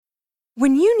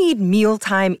When you need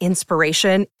mealtime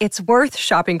inspiration, it's worth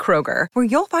shopping Kroger, where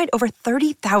you'll find over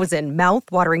 30,000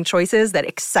 mouth-watering choices that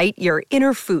excite your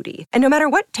inner foodie. And no matter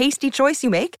what tasty choice you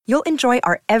make, you'll enjoy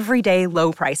our everyday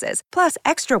low prices, plus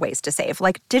extra ways to save,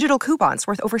 like digital coupons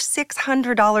worth over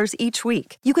 $600 each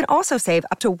week. You can also save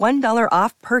up to $1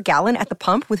 off per gallon at the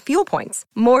pump with fuel points.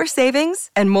 More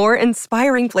savings and more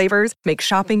inspiring flavors make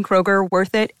shopping Kroger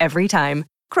worth it every time.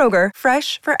 Kroger,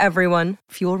 fresh for everyone.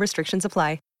 Fuel restrictions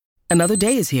apply. Another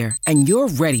day is here, and you're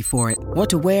ready for it. What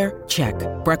to wear? Check.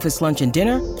 Breakfast, lunch, and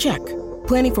dinner? Check.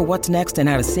 Planning for what's next and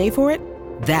how to save for it?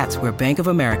 That's where Bank of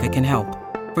America can help.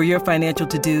 For your financial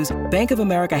to-dos, Bank of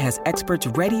America has experts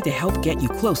ready to help get you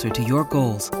closer to your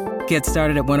goals. Get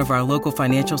started at one of our local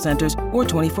financial centers or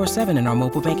 24/7 in our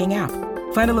mobile banking app.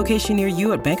 Find a location near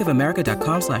you at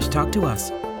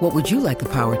bankofamerica.com/talktous. What would you like the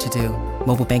power to do?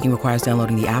 Mobile banking requires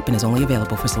downloading the app and is only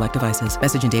available for select devices.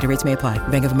 Message and data rates may apply.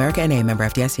 Bank of America N.A., member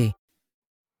FDIC.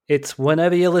 It's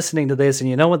whenever you're listening to this, and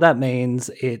you know what that means.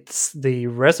 It's the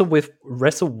Wrestle With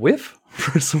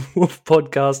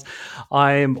podcast.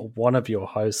 I'm one of your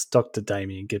hosts, Dr.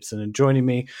 Damien Gibson, and joining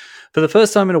me for the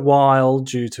first time in a while,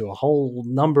 due to a whole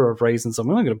number of reasons I'm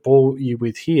not going to bore you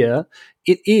with here,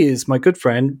 it is my good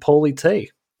friend, Paulie T.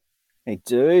 Hey,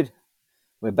 dude.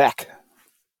 We're back.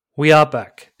 We are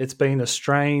back. It's been a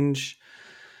strange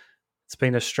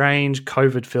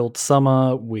COVID-filled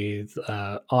summer with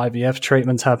IVF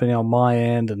treatments happening on my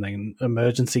end, and then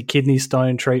emergency kidney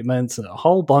stone treatments, and a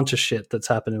whole bunch of shit that's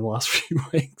happened in the last few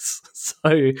weeks.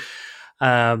 So,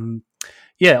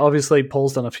 obviously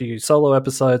Paul's done a few solo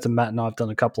episodes, and Matt and I have done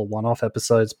a couple of one-off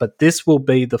episodes, but this will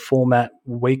be the format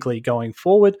weekly going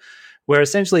forward, where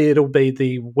essentially it'll be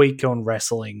the week on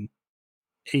wrestling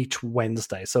each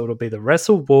Wednesday. So it'll be the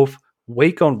Wrestle Wolf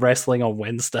week on wrestling on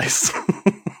Wednesdays.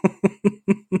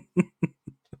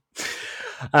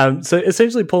 So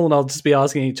essentially, Paul and I'll just be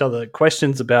asking each other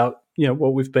questions about,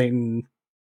 what we've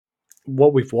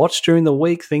watched during the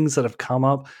week, things that have come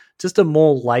up, just a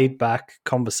more laid back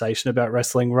conversation about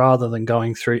wrestling rather than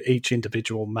going through each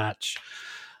individual match.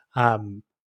 There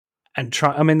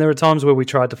are times where we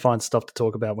tried to find stuff to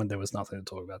talk about when there was nothing to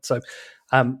talk about. So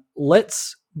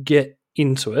let's get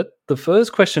into it. The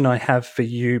first question I have for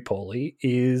you, Paulie,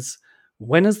 is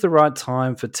when is the right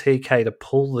time for TK to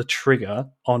pull the trigger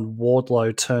on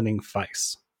Wardlow turning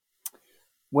face?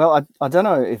 Well, I don't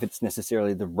know if it's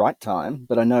necessarily the right time,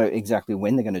 but I know exactly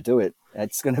when they're going to do it.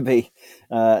 It's going to be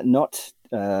not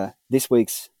this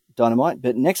week's Dynamite,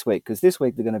 but next week, because this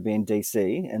week they're going to be in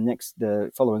DC, and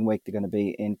the following week they're going to be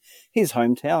in his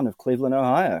hometown of Cleveland,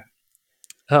 Ohio.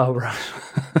 Oh, right.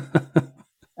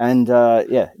 And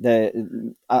they're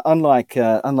unlike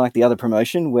the other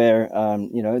promotion where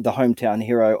the hometown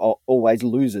hero always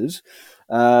loses.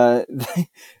 They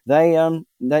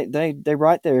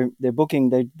write their booking.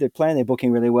 They plan their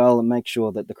booking really well and make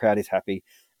sure that the crowd is happy.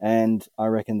 And I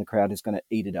reckon the crowd is going to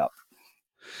eat it up.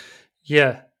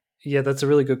 Yeah, that's a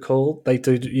really good call. They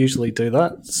do usually do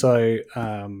that. So,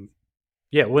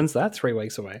 when's that? 3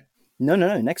 weeks away? No,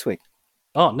 next week.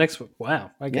 Oh, next week. Wow.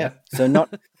 Okay. Yeah. So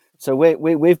not. So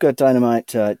we've got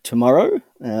Dynamite tomorrow,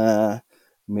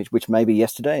 which may be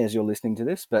yesterday as you're listening to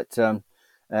this, but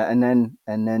and then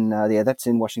that's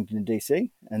in Washington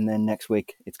DC, and then next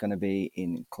week it's going to be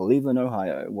in Cleveland,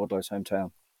 Ohio, Wardlow's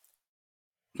hometown.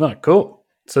 Oh, cool!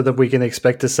 So that we can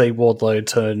expect to see Wardlow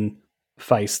turn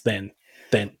face then.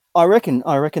 I reckon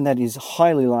that is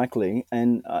highly likely,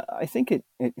 and I think it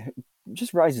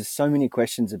just raises so many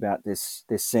questions about this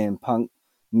CM Punk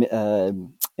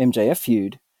MJF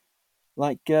feud.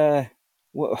 Like,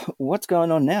 what's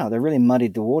going on now? They really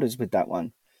muddied the waters with that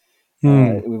one.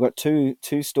 We've got two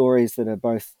stories that are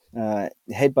both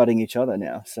headbutting each other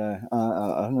now. So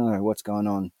I don't know what's going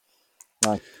on.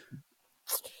 Like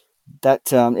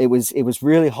that, it was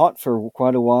really hot for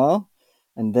quite a while,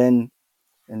 and then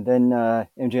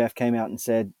MJF came out and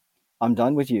said, "I'm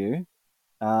done with you,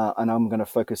 and I'm going to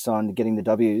focus on getting the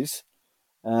W's,"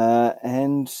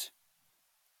 and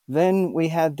then we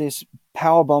had this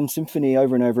powerbomb symphony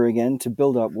over and over again to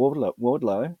build up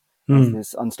Wardlow as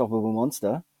this unstoppable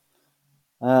monster.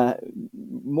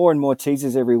 More and more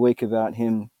teasers every week about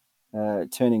him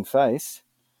turning face.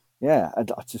 Yeah, I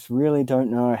just really don't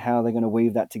know how they're going to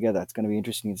weave that together. It's going to be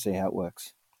interesting to see how it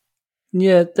works.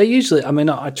 Yeah, they usually. I mean,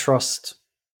 I trust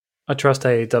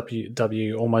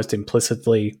AEW almost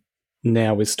implicitly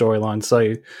now with storylines.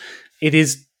 So it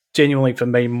is genuinely for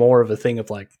me more of a thing of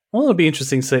like, well, it'll be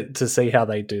interesting to see how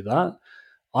they do that.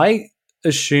 I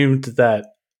assumed that,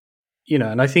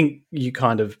 and I think you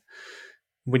kind of,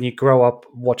 when you grow up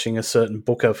watching a certain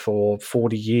booker for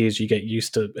 40 years, you get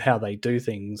used to how they do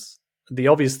things. the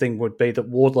obvious thing would be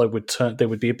that Wardlow would turn. There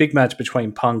would be a big match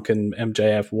between Punk and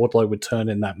MJF. Wardlow would turn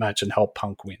in that match and help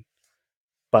Punk win.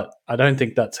 But I don't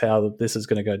think that's how this is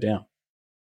going to go down.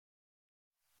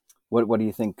 What do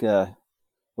you think? What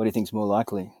do you think's more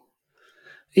likely?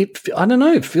 I don't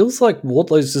know. It feels like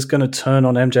Wardlow's just going to turn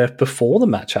on MJF before the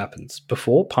match happens,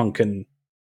 before Punk and.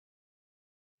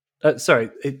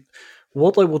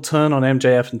 Wardlow will turn on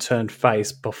MJF and turn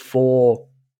face before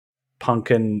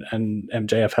Punk and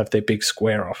MJF have their big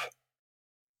square off.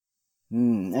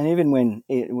 And even when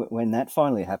that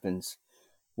finally happens,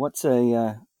 what's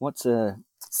a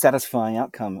satisfying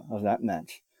outcome of that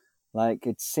match? Like,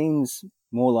 it seems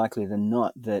more likely than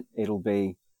not that it'll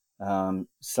be some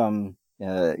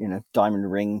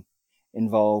diamond ring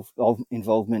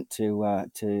involvement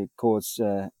to cause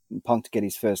Punk to get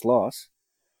his first loss.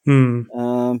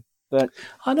 But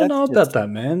I don't know about that,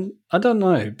 man. I don't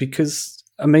know, because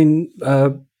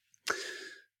Danielson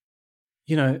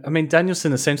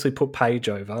essentially put Page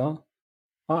over.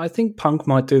 I think Punk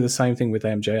might do the same thing with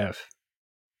MJF.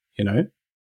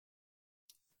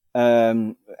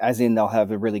 As in, they'll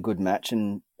have a really good match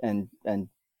and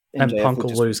Punk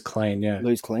will lose clean. Yeah,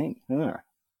 lose clean. Yeah.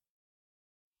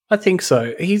 I think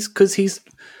so. It's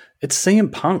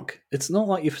CM Punk. It's not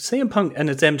like if CM Punk and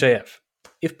it's MJF.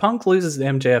 If Punk loses to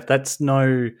MJF,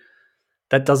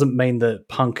 that doesn't mean that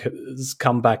Punk's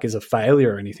comeback is a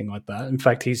failure or anything like that. In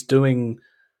fact, he's doing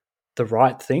the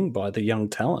right thing by the young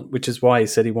talent, which is why he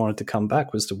said he wanted to come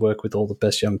back, was to work with all the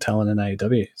best young talent in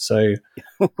AEW. So,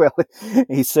 well,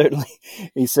 he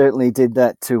certainly did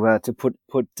that to put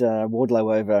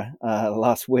Wardlow over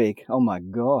last week. Oh my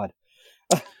God!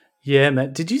 Yeah,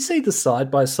 man. Did you see the side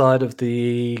by side of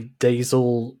the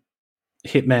Diesel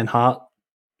Hitman Hart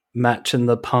match and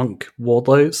the Punk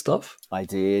Wardlow stuff? I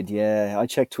did, yeah. I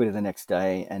checked Twitter the next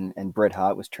day, and Bret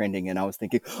Hart was trending, and I was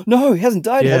thinking, no, he hasn't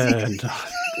died, has he?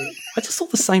 I just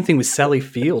thought the same thing with Sally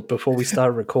Field before we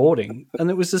started recording, and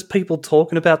it was just people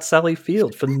talking about Sally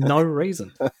Field for no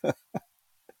reason.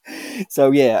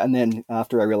 So, yeah, and then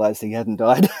after I realised he hadn't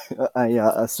died,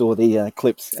 I saw the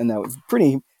clips, and they were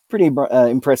pretty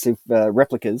impressive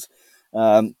replicas.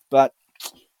 But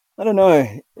I don't know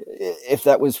if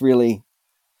that was really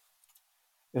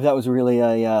the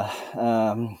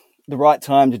right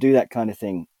time to do that kind of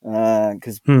thing,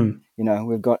 because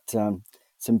we've got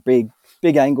some big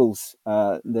angles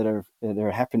that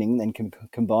are happening and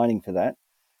combining for that.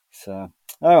 So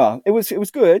it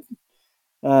was good,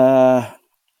 it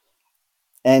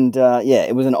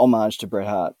was an homage to Bret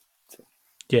Hart.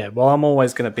 Yeah, well, I'm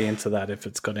always going to be into that if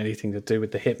it's got anything to do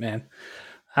with the Hitman.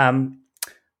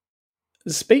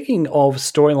 Speaking of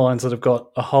storylines that have got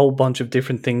a whole bunch of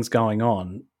different things going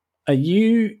on, are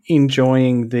you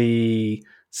enjoying the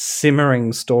simmering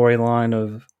storyline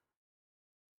of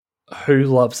who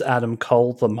loves Adam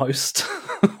Cole the most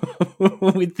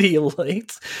with the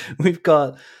Elite? We've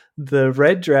got the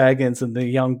Red Dragons and the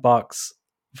Young Bucks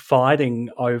fighting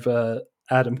over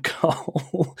Adam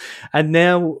Cole, and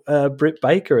now Britt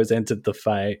Baker has entered the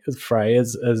fray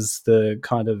as the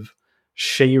kind of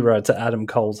She-Ra to Adam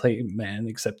Cole's He-Man,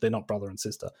 except they're not brother and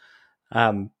sister.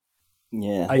 Are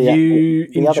you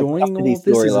enjoying all of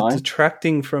this? Is it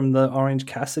detracting from the Orange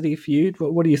Cassidy feud?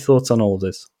 What are your thoughts on all of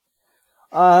this?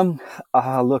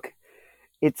 Look,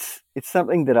 it's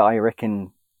something that I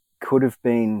reckon could have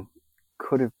been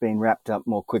wrapped up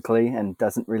more quickly and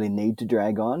doesn't really need to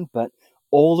drag on, but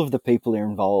all of the people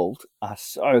involved are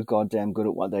so goddamn good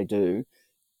at what they do.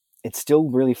 It's still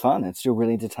really fun. It's still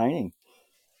really entertaining.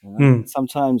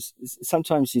 Sometimes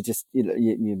you just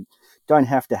you don't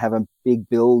have to have a big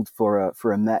build for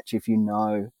a match if you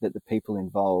know that the people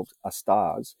involved are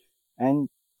stars, and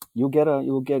you'll get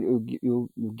your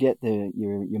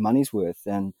money's worth.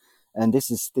 And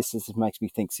this makes me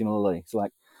think similarly. It's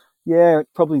like, yeah, it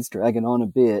probably is dragging on a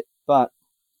bit, but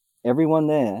everyone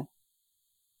there,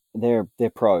 they're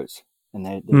pros, and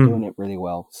they're doing it really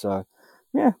well. So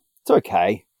yeah, it's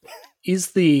okay.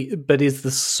 Is the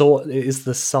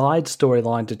side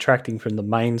storyline detracting from the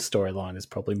main storyline is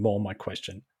probably more my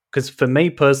question. Because for me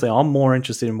personally, I'm more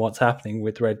interested in what's happening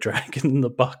with Red Dragon and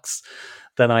the Bucks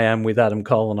than I am with Adam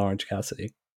Cole and Orange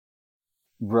Cassidy.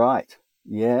 Right.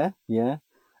 Yeah.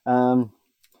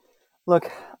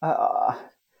 Look, I'm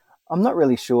not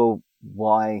really sure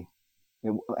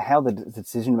how the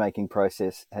decision-making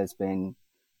process has been,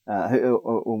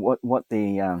 or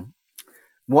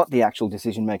what the actual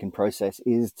decision-making process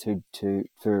is for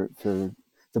the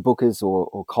bookers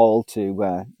or Cole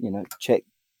to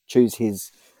choose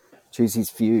his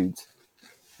feuds.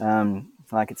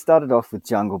 Like, it started off with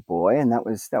Jungle Boy, and that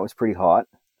was pretty hot.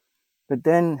 But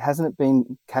then hasn't it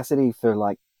been Cassidy for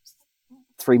like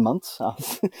 3 months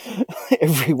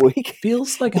every week.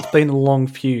 Feels like it's been a long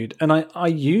feud, and I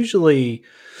usually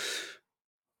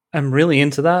am really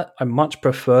into that. I much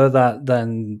prefer that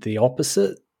than the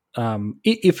opposite.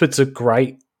 If it's a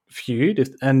great feud,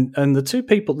 and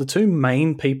the two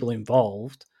main people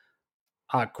involved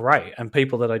are great, and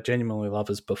people that I genuinely love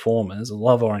as performers. I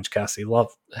love Orange Cassidy.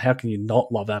 How can you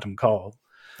not love Adam Cole?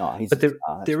 Oh, but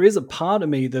there is a part of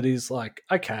me that is like,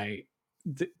 okay,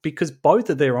 because both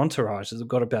of their entourages have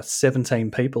got about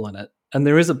 17 people in it, and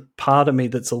there is a part of me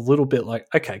that's a little bit like,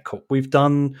 okay, cool. We've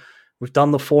done the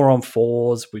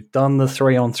 4-on-4s, we've done the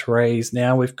 3-on-3s.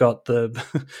 Now we've got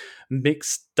the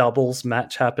mixed doubles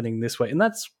match happening this way, and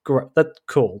that's great. That's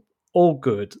cool. All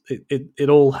good. It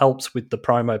all helps with the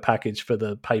promo package for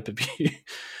the pay-per-view.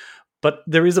 But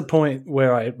there is a point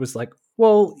where I was like,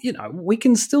 well, we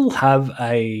can still have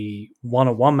a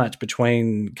 1-on-1 match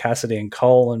between Cassidy and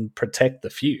Cole and protect the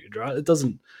feud, right? It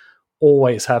doesn't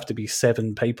always have to be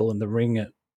 7 people in the ring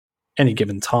at any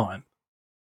given time.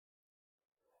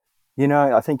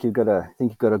 I think you've got a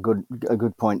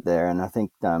good point there, and I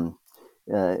think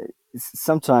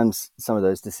sometimes some of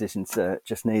those decisions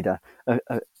just need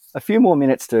a few more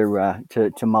minutes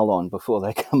to mull on before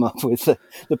they come up with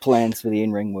the plans for the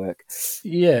in-ring work.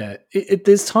 Yeah,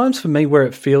 there's times for me where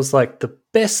it feels like the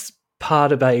best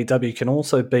part of AEW can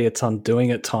also be its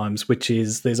undoing at times, which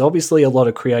is there's obviously a lot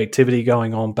of creativity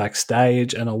going on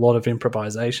backstage and a lot of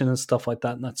improvisation and stuff like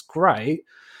that, and that's great.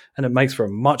 And it makes for a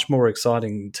much more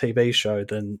exciting TV show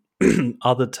than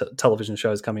other television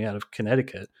shows coming out of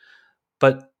Connecticut.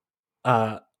 But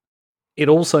it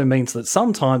also means that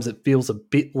sometimes it feels a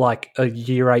bit like a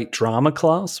year 8 drama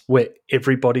class where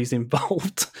everybody's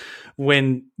involved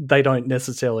when they don't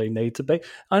necessarily need to be.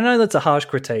 I know that's a harsh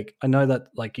critique. I know that,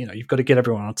 you've got to get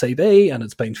everyone on TV and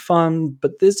it's been fun,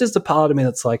 but there's just a part of me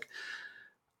that's like,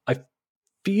 I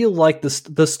feel like the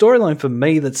storyline for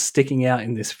me that's sticking out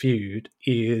in this feud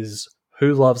is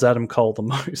who loves Adam Cole the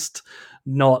most,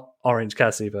 not Orange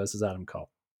Cassidy versus Adam Cole.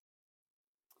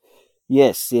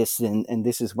 Yes, and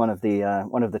this is one of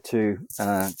the two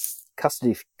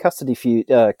custody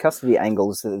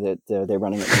angles that they're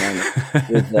running at the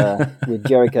moment with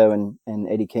Jericho and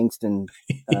Eddie Kingston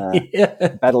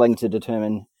battling to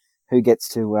determine who gets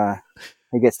to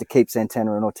keep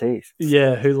Santana and Ortiz.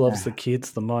 Yeah, who loves the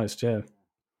kids the most? Yeah,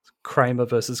 Kramer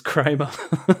versus Kramer.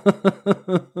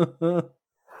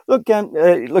 Look,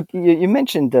 you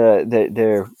mentioned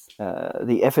the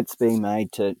efforts being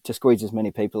made to squeeze as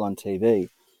many people on TV,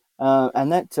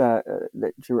 and that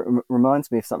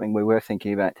reminds me of something we were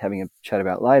thinking about having a chat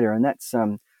about later, and that's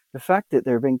the fact that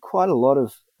there have been quite a lot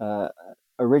of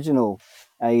original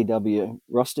AEW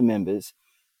roster members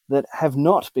that have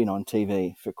not been on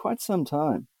TV for quite some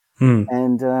time,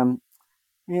 and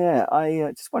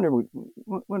I just wonder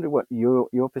what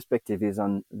your perspective is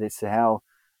on this. How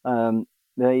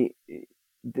they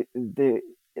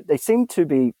seem to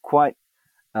be quite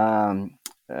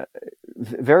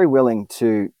very willing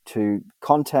to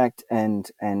contact and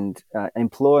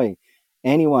employ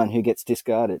anyone who gets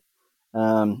discarded.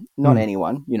 Not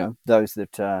anyone, those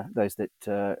that are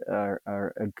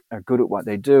good at what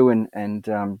they do and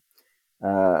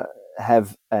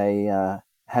have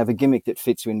a gimmick that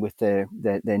fits in with their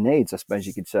needs, I suppose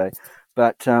you could say.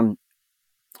 But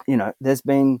there's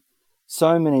been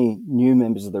so many new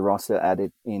members of the roster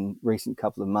added in recent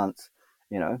couple of months.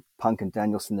 Punk and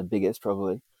Danielson the biggest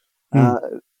probably.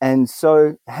 And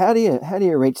so how do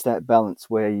you reach that balance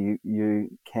where you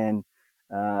can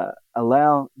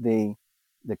allow the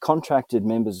contracted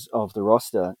members of the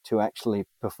roster to actually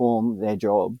perform their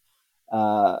job,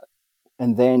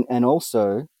 and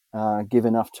also give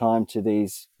enough time to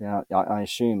these, I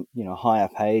assume, higher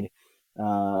paid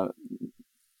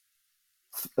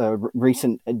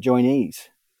recent joinees.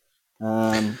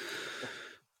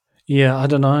 Yeah, I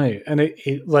don't know. And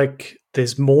it like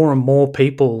there's more and more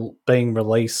people being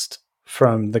released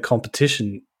from the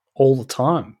competition all the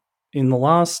time. In the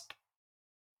last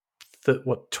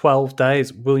 12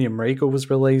 days, William Regal was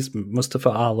released, Mustafa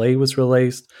Ali was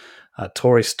released,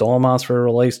 Tori Storm asked for a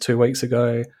release 2 weeks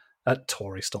ago.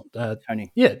 Tori Storm.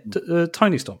 Tony. Yeah,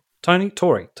 Tony Storm. Tony.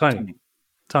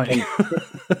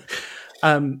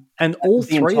 And all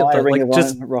three of them, like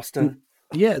just roster.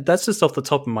 Yeah, that's just off the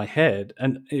top of my head.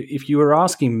 And if you were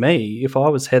asking me if I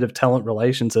was head of talent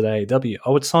relations at AEW, I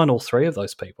would sign all 3 of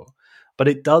those people. But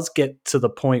it does get to the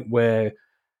point where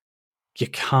you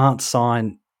can't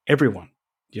sign everyone,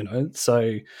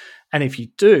 So, and if you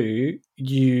do,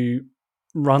 you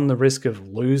run the risk of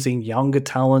losing younger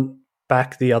talent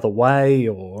back the other way,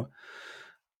 or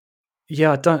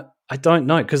I don't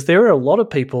know, because there are a lot of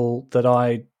people that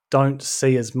I don't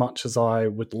see as much as I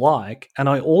would like. And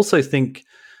I also think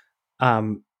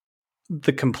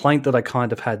the complaint that I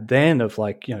kind of had then of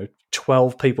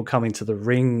 12 people coming to the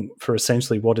ring for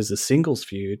essentially what is a singles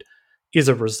feud is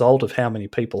a result of how many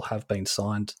people have been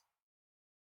signed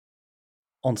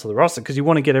onto the roster, because you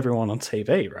want to get everyone on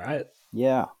TV, right?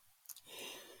 Yeah.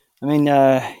 I mean,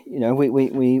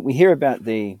 we hear about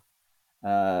the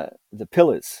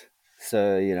pillars. So,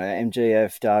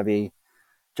 MJF, Darby,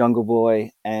 Jungle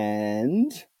Boy,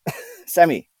 and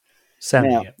Sammy.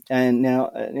 Those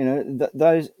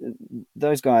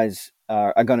guys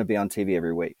are going to be on TV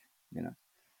every week,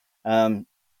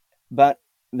 but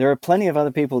there are plenty of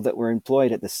other people that were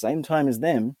employed at the same time as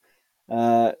them,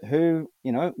 who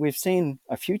we've seen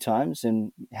a few times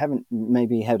and haven't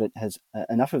maybe had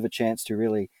enough of a chance to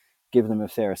really give them a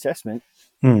fair assessment.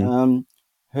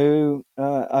 Who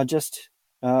are just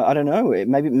I don't know,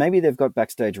 maybe they've got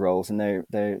backstage roles and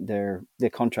their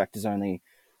contract is only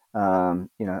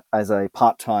as a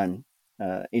part-time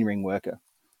in-ring worker.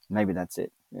 Maybe that's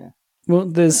it. Yeah. Well,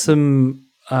 there's some.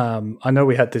 I know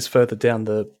we had this further down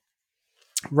the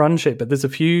run sheet, but there's a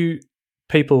few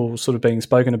people sort of being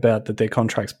spoken about that their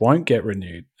contracts won't get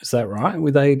renewed. Is that right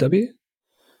with AEW?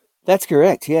 That's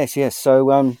correct. Yes.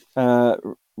 So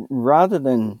rather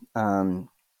than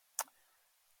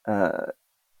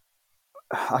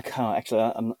I can't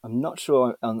actually. I'm not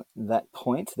sure on that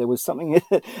point. There was something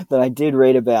that I did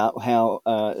read about how,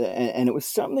 and it was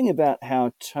something about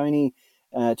how Tony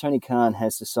Khan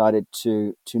has decided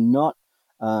to not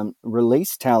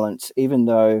release talent, even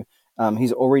though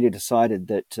he's already decided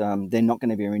that they're not going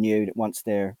to be renewed once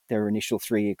their initial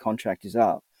 3-year contract is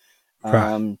up.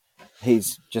 Right.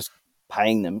 He's just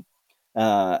paying them,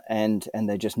 and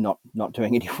they're just not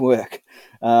doing any work,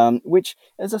 which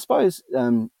is, I suppose,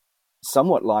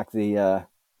 somewhat like the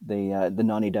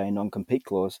 90-day non-compete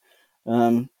clause,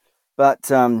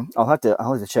 but I'll have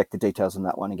to check the details on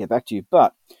that one and get back to you.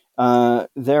 But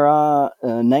there are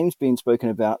names being spoken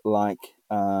about, like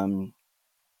Kip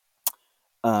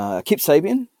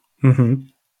Sabian.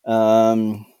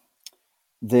 Mm-hmm.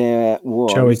 There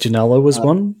was Joey Janela was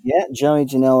one. Yeah, Joey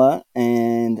Janela,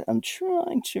 and I'm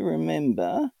trying to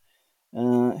remember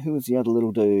who was the other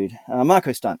little dude.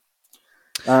 Marco Stunt.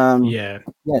 Yeah.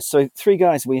 So 3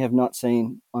 guys we have not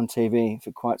seen on TV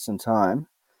for quite some time.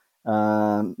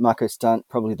 Marco Stunt,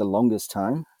 probably the longest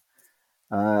time.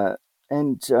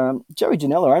 And Joey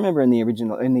Janela, I remember in the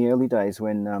early days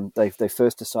when they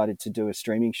first decided to do a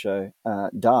streaming show,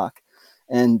 Dark,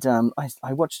 and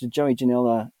I watched a Joey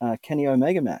Janela Kenny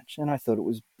Omega match, and I thought it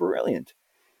was brilliant.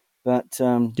 But I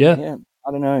don't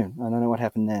know what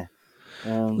happened there.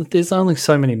 There's only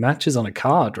so many matches on a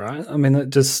card, right? I mean,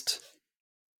 that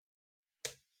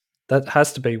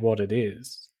has to be what it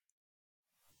is.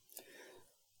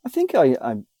 I think I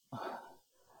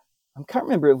can't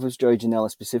remember if it was Joey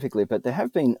Janela specifically, but there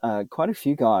have been quite a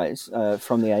few guys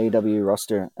from the AEW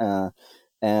roster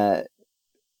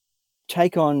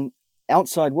take on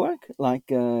outside work, like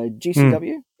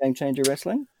GCW, Game Changer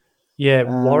Wrestling. Yeah,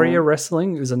 Warrior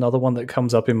Wrestling is another one that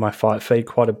comes up in my fight feed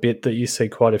quite a bit, that you see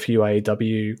quite a few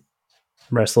AEW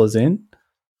wrestlers in.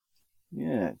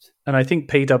 Yeah. And I think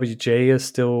PWG are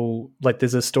still,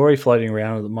 there's a story floating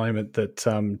around at the moment that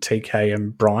TK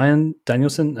and Bryan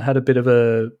Danielson had a bit of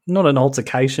not an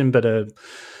altercation, but a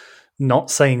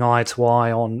not seeing eye to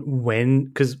eye on when,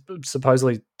 because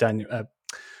supposedly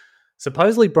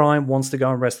Bryan wants to go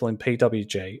and wrestle in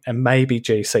PWG and maybe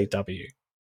GCW,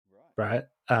 right?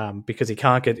 Because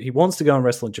he wants to go and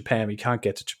wrestle in Japan, but he can't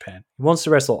get to Japan. He wants to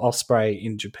wrestle Ospreay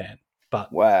in Japan,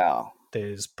 but wow.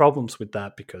 There's problems with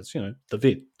that because, the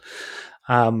vid.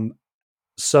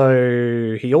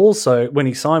 So he also, when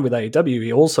he signed with AEW,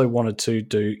 he also wanted to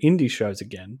do indie shows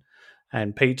again,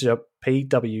 and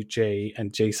PWG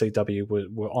and GCW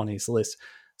were on his list.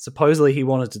 Supposedly he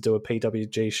wanted to do a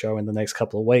PWG show in the next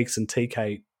couple of weeks, and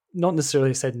TK not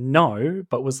necessarily said no,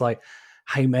 but was like,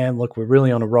 hey man, look, we're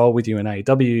really on a roll with you in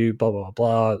AEW, blah, blah,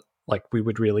 blah. We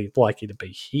would really like you to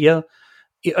be here.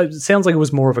 It sounds like it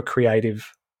was more of a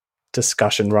creative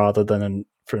discussion rather than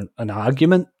an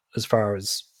argument, as far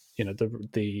as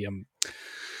the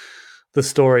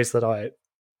stories that I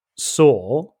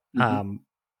saw. Mm-hmm.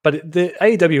 But the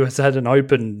AEW has had an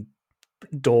open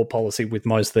door policy with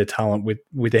most of their talent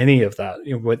with any of that.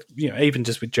 Even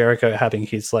just with Jericho having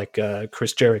his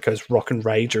Chris Jericho's Rock and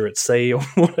Rager at Sea or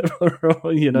whatever.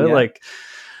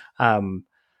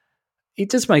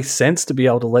 It just makes sense to be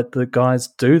able to let the guys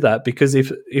do that, because if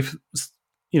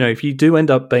you do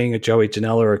end up being a Joey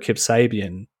Janela or a Kip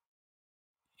Sabian,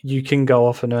 you can go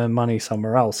off and earn money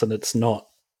somewhere else, and it's not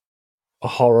a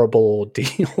horrible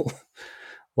ordeal.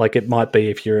 like it might be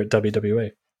if you're at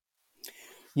WWE.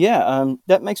 Yeah,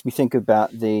 that makes me think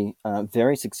about the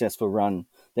very successful run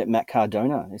that Matt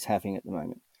Cardona is having at the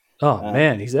moment. Oh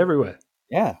man, he's everywhere.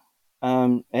 Yeah,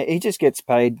 he just gets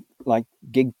paid like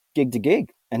gig to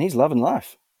gig, and he's loving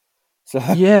life. So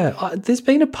yeah, there's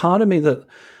been a part of me that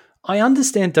I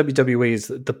understand WWE is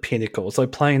the pinnacle. It's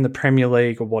like playing the Premier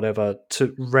League or whatever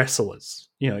to wrestlers.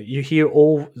 You know, you hear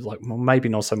all like, well, maybe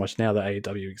not so much now that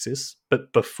AEW exists,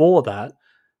 but before that,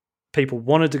 people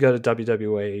wanted to go to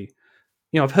WWE.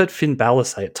 You know, I've heard Finn Balor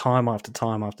say it time after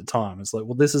time after time. It's like,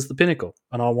 well, this is the pinnacle,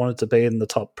 and I wanted to be in the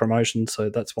top promotion,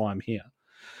 so that's why I'm here.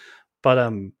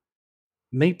 But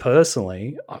me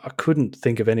personally, I couldn't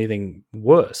think of anything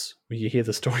worse when you hear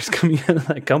the stories coming out of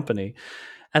that company.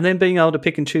 And then being able to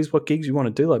pick and choose what gigs you want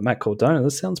to do, like Matt Cardona,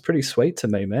 this sounds pretty sweet to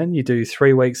me, man. You do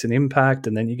 3 weeks in Impact,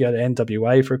 and then you go to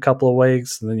NWA for a couple of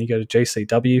weeks, and then you go to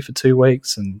GCW for 2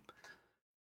 weeks, and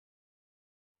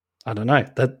I don't know.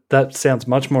 That sounds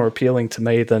much more appealing to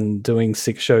me than doing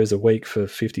 6 shows a week for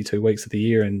 52 weeks of the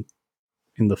year in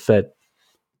the Fed.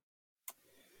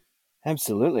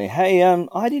 absolutely. Hey,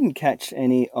 I didn't catch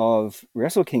any of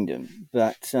Wrestle Kingdom,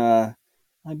 but I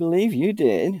believe you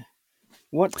did.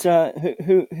 What?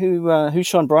 Who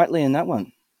shone brightly in that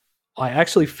one? I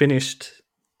actually finished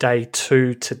day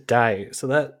 2 today, so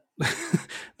that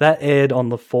that aired on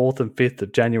the 4th and 5th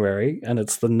of January, and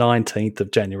it's the 19th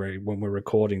of January when we're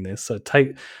recording this. So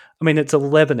it's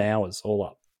 11 hours all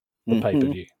up, the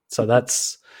pay-per-view. So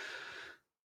that's,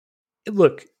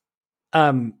 look,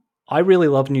 I really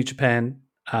love New Japan,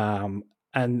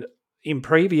 and in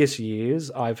previous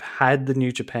years, I've had the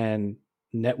New Japan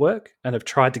network and have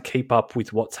tried to keep up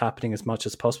with what's happening as much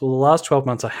as possible. The last 12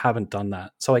 months, I haven't done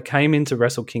that. So I came into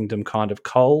Wrestle Kingdom kind of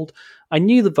cold. I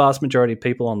knew the vast majority of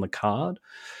people on the card,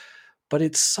 but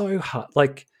it's so hard.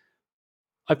 Like,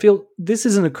 I feel this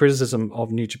isn't a criticism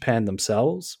of New Japan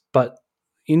themselves, but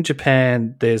in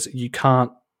Japan, you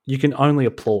can only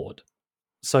applaud.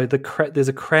 So there's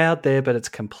a crowd there, but it's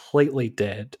completely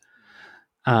dead.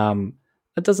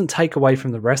 It doesn't take away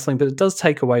from the wrestling, but it does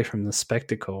take away from the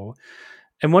spectacle.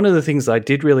 And one of the things I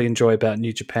did really enjoy about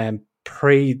New Japan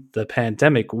pre the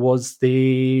pandemic was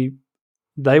they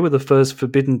were the first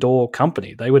Forbidden Door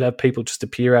company. They would have people just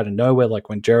appear out of nowhere, like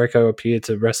when Jericho appeared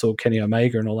to wrestle Kenny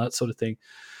Omega and all that sort of thing.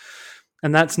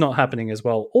 And that's not happening as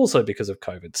well, also because of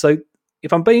COVID. So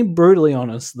if I'm being brutally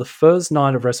honest, the first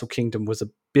night of Wrestle Kingdom was a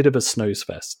bit of a snooze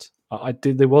fest.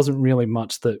 There wasn't really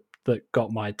much that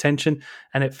got my attention,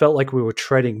 and it felt like we were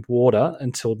treading water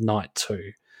until night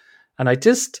 2. And I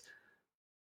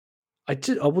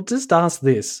will just ask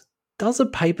this: does a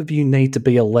pay-per-view need to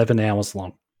be 11 hours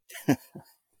long?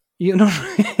 You know,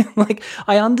 like,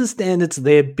 I understand it's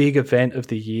their big event of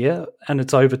the year and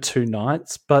it's over 2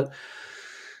 nights, but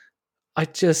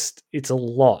it's a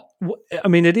lot. I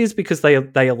mean, it is because they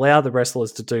allow the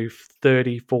wrestlers to do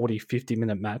 30, 40,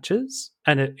 50-minute matches,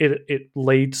 and it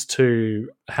leads to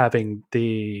having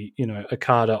the,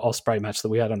 Okada Ospreay match that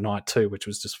we had on night 2, which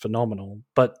was just phenomenal.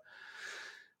 But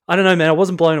I don't know, man. I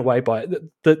wasn't blown away by it.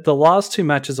 The last 2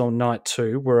 matches on night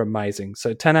 2 were amazing.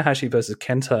 So Tanahashi versus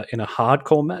Kenta in a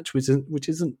hardcore match, which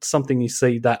isn't something you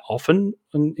see that often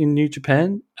in New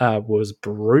Japan, was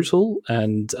brutal,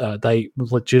 and they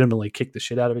legitimately kicked the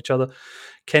shit out of each other.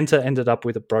 Kenta ended up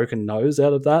with a broken nose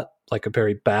out of that, like a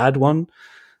very bad one,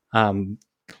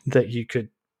 that you could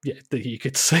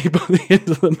see by the end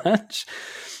of the match.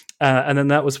 And then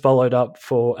that was followed up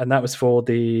for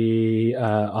the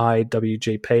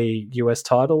IWGP US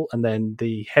title, and then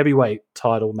the heavyweight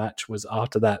title match was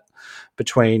after that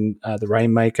between the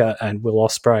Rainmaker and Will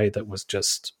Ospreay. That was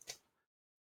just,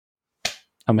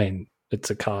 I mean,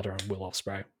 it's Okada and Will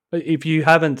Ospreay. If you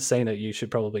haven't seen it, you should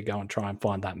probably go and try and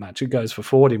find that match. It goes for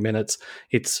 40 minutes.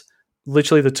 It's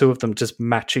literally the two of them just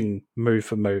matching move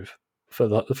for move for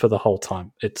the whole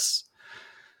time. It's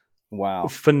wow,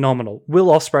 phenomenal. Will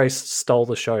Ospreay stole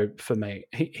the show for me.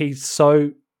 He's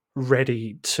so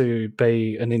ready to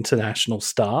be an international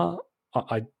star.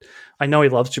 I know he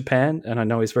loves Japan, and I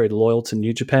know he's very loyal to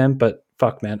New Japan, but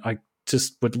fuck, man, I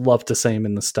just would love to see him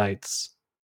in the States.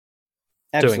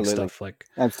 Absolutely. Doing stuff like...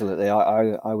 Absolutely.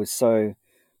 I was so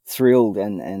thrilled,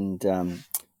 and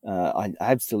I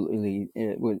absolutely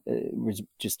was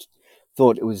just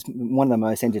thought it was one of the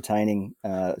most entertaining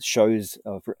shows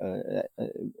of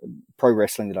pro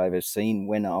wrestling that I've ever seen,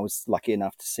 when I was lucky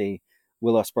enough to see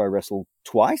Will Ospreay wrestle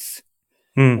twice.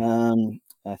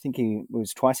 I think he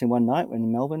was twice in one night when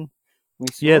in Melbourne.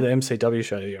 Yeah, the MCW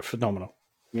show. Yeah, phenomenal.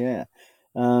 Yeah.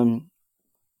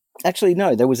 Actually,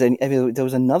 no, there was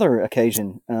another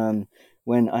occasion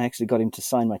when I actually got him to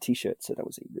sign my T-shirt. So that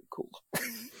was really cool.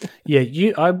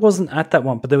 Yeah, I wasn't at that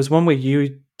one, but there was one where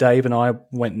you, Dave, and I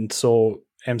went and saw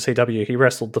MCW. He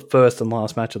wrestled the first and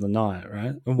last match of the night,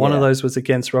 right? And one of those was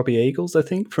against Robbie Eagles, I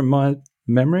think, from my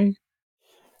memory.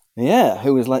 Yeah,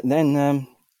 who was like then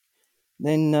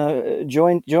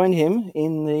joined him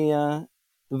in the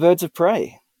Birds of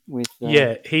Prey with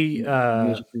he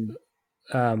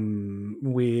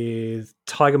with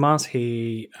Tiger Mask,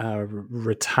 he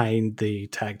retained the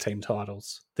tag team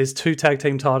titles. There's 2 tag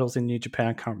team titles in New Japan.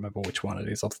 I can't remember which one it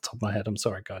is off the top of my head. I'm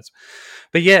sorry, guys.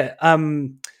 But yeah,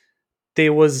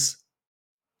 there was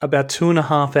about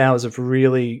 2.5 hours of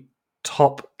really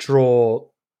top draw.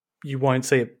 You won't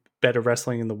see it better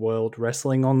wrestling in the world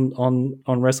wrestling on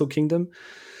Wrestle Kingdom.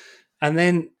 And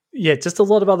then, yeah, just a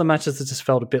lot of other matches that just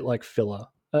felt a bit like filler.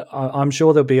 I'm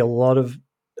sure there'll be a lot of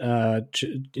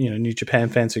New Japan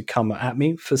fans who come at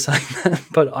me for saying that,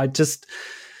 but I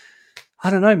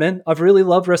don't know, man. I've really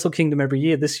loved Wrestle Kingdom every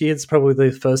year. This year it's probably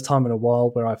the first time in a while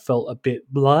where I felt a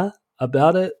bit blah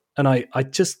about it, and I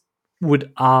just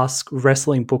would ask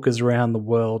wrestling bookers around the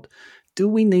world, do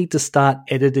we need to start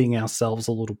editing ourselves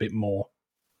a little bit more?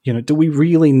 Do we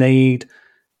really need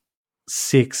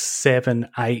 6, 7,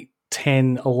 8,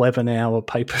 10, 11 hour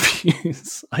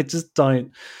pay-per-views? I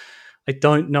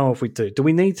don't know if we do. Do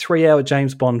we need 3-hour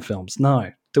James Bond films?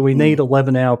 No. Do we need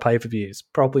 11-hour pay-per-views?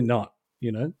 Probably not.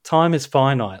 Time is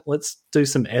finite. Let's do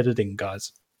some editing,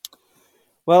 guys.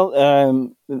 Well,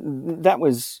 that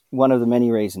was one of the many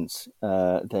reasons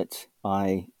that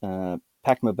I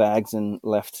packed my bags and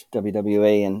left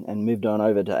WWE and moved on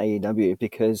over to AEW,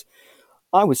 because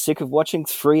I was sick of watching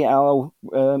 3-hour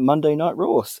Monday Night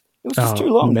Raws. It was just too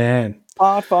long. Man.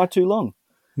 Far too long.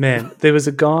 Man, there was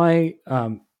a guy,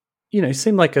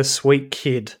 seemed like a sweet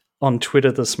kid on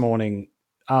Twitter this morning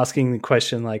asking the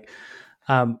question, like,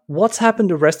 what's happened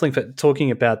to wrestling? For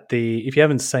talking about if you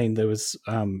haven't seen, there was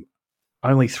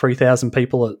only 3,000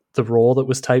 people at the Raw that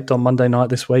was taped on Monday night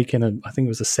this week, and I think it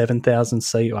was a 7,000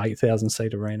 seat or 8,000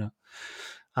 seat arena.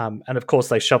 And of course,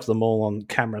 they shoved them all on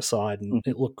camera side, and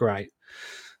it looked great.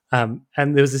 And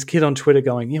there was this kid on Twitter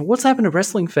going, what's happened to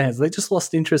wrestling fans? They just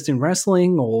lost interest in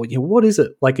wrestling, or what is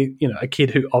it? Like, a kid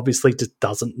who obviously just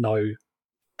doesn't know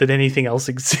that anything else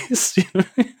exists.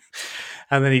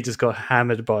 And then he just got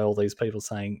hammered by all these people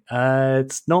saying,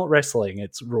 it's not wrestling,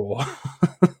 it's Raw.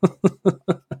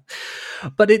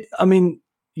 But man,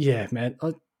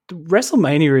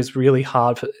 WrestleMania is really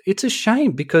hard. It's a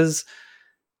shame because,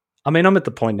 I'm at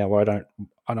the point now where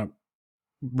I don't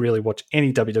really watch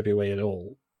any WWE at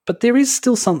all. But there is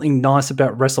still something nice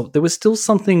about There was still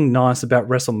something nice about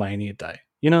WrestleMania Day.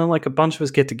 Like a bunch of us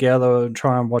get together and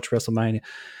try and watch WrestleMania.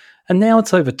 And now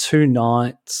it's over 2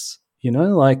 nights,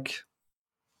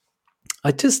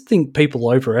 I just think people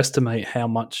overestimate how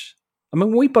much.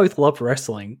 We both love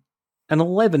wrestling, and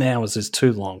 11 hours is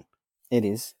too long. It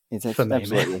is. It's for me,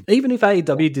 absolutely. Man. Even if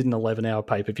AEW did an 11-hour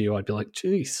pay-per-view, I'd be like,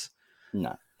 geez.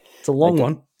 No. It's a long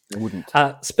one. I wouldn't.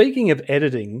 Speaking of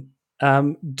editing,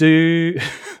 does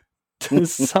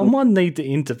someone need to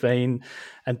intervene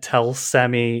and tell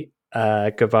Sammy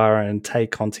Guevara and Tay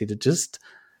Conti to just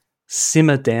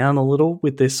simmer down a little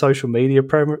with their social media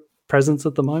presence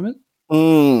at the moment?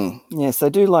 Yes, they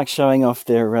do like showing off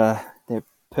their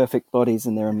perfect bodies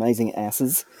and their amazing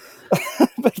asses.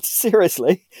 But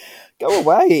seriously, go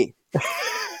away.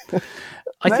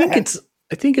 I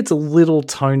think it's a little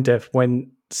tone deaf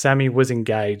when Sammy was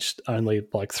engaged only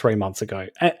like 3 months ago,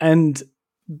 and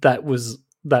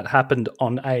that happened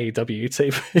on AEW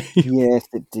TV. Yes,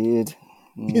 it did.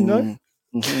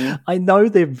 Mm-hmm. I know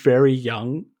they're very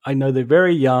young. and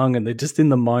they're just in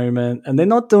the moment, and they're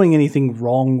not doing anything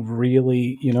wrong,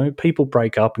 really. People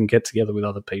break up and get together with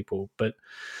other people, but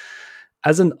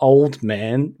as an old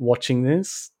man watching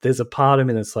this, there's a part of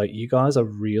me that's like, you guys are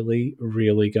really,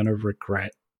 really going to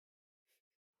regret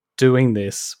doing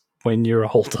this when you're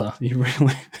older. You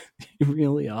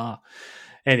really are.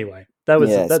 Anyway,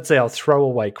 that's our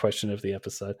throwaway question of the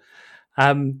episode.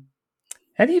 How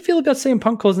do you feel about CM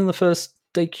Punk causing the first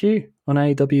DQ on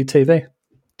AEW TV?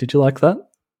 Did you like that?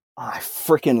 I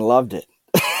freaking loved it.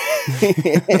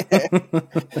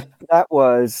 That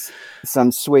was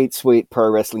some sweet, sweet pro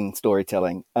wrestling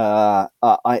storytelling.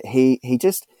 He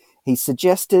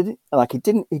suggested, like, he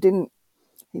didn't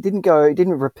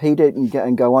repeat it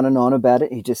and go on and on about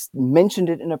it. He just mentioned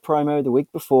it in a promo the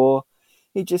week before.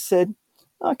 He just said,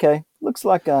 "Okay, looks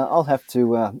like I'll have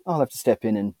to step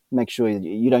in and make sure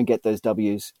you don't get those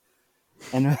W's."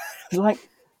 And I was like,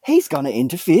 he's going to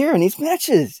interfere in his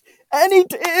matches. And he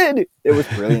did. It was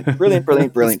brilliant.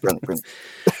 Brilliant.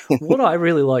 What I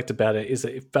really liked about it is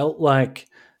that it felt like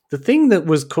the thing that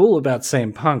was cool about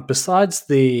CM Punk, besides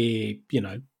the,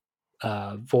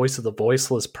 voice of the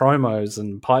voiceless promos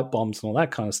and pipe bombs and all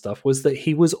that kind of stuff, was that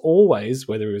he was always,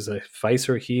 whether he was a face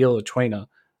or a heel or tweener,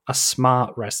 a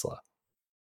smart wrestler.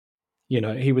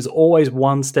 He was always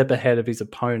one step ahead of his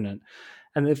opponent.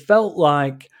 And it felt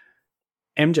like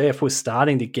MJF was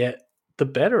starting to get the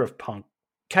better of Punk,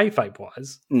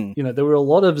 kayfabe-wise. There were a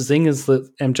lot of zingers that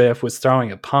MJF was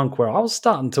throwing at Punk where I was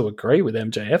starting to agree with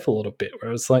MJF a little bit, where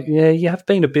it was like, yeah, you have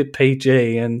been a bit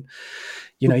PG and,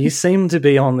 you seem to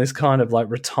be on this kind of like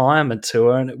retirement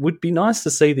tour, and it would be nice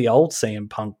to see the old CM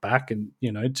Punk back and,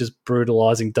 just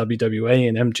brutalizing WWE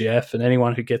and MJF and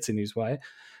anyone who gets in his way.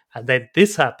 And then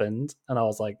this happened, and I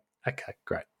was like, okay,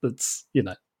 great. That's,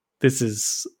 this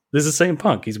is CM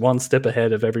Punk. He's one step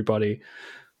ahead of everybody.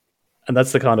 And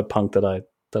that's the kind of Punk that I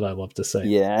love to see.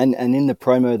 Yeah, and in the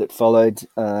promo that followed,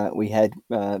 we had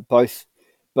both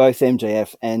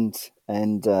MJF and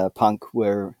Punk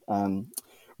were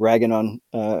ragging on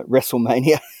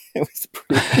WrestleMania. It was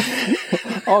pretty.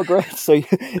 Oh, great! So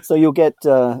you'll get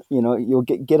you'll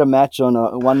get a match on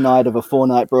one night of a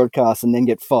 4-night broadcast and then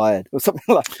get fired or something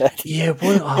like that. Yeah.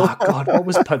 Oh God, what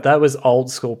was that? Was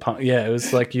old school Punk. Yeah, it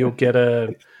was like you'll get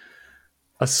a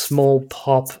small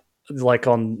pop like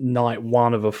on night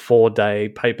 1 of a 4-day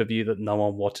pay-per-view that no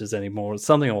one watches anymore, or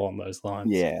something along those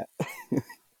lines. Yeah.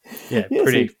 Yeah,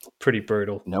 pretty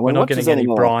brutal. No We're one not getting any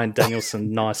anymore. Bryan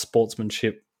Danielson nice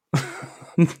sportsmanship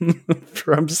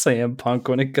from CM Punk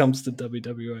when it comes to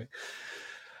WWE.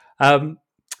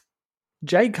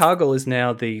 Jade Cargill is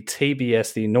now the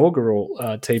inaugural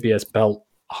TBS belt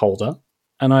holder,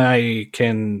 and I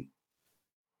can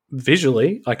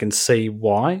see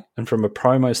why, and from a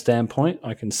promo standpoint,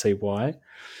 I can see why.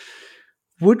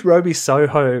 Would Ruby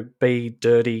Soho be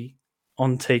dirty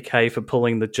on TK for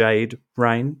pulling the Jade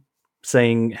reign,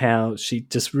 seeing how she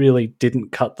just really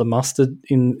didn't cut the mustard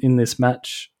in this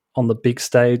match on the big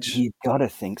stage? You gotta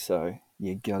think so.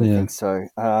 Think so.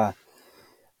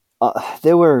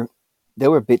 There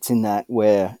were bits in that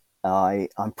where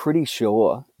I'm pretty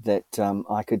sure that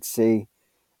I could see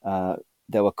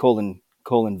they were calling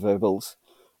verbals,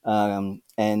 and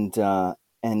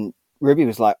Ruby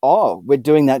was like, "Oh, we're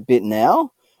doing that bit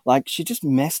now." Like she just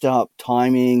messed up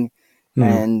timing,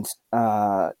 and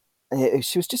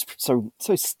she was just so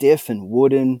stiff and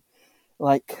wooden.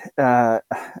 Like, I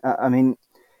mean,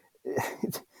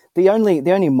 the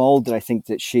only mold that I think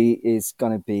that she is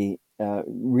going to be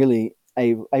really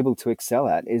able to excel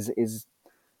at is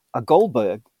a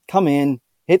Goldberg. Come in,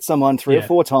 hit someone 3 or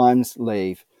 4 times,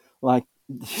 leave. Like,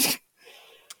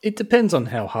 it depends on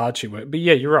how hard she worked. But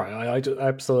yeah, you're right. I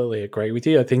absolutely agree with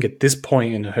you. I think at this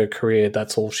point in her career,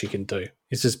 that's all she can do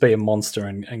is just be a monster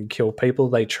and kill people.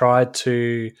 They tried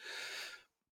to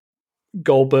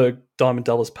Goldberg Diamond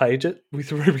Dallas Page it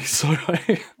with Ruby Soho.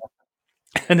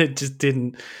 And it just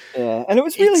didn't. Yeah, and it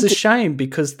was really. It's a shame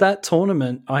because that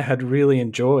tournament I had really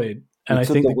enjoyed, and I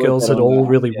think the girls had all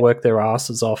really worked their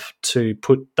asses off to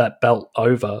put that belt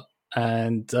over.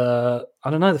 And I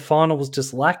don't know, the final was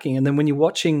just lacking. And then when you're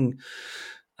watching,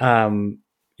 Hikaru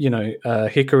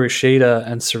Shida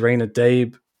and Serena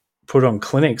Deeb put on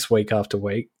clinics week after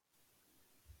week,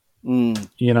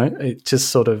 it just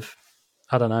sort of,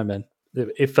 I don't know, man.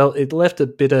 It left a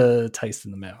bitter taste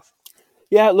in the mouth.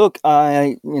 Yeah, look,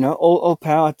 all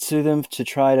power to them to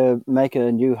try to make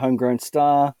a new homegrown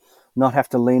star, not have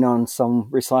to lean on some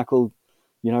recycled,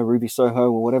 Ruby Soho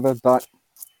or whatever. But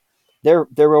they're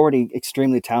already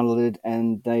extremely talented,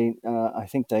 and I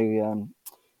think they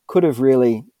could have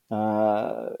really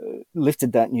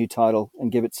lifted that new title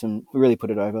and really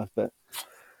put it over. But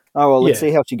let's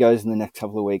see how she goes in the next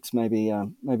couple of weeks. Maybe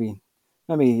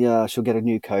she'll get a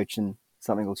new coach and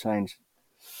something will change.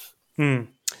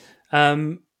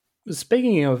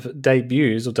 Speaking of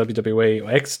debuts or WWE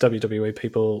or ex-WWE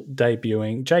people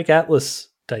debuting, Jake Atlas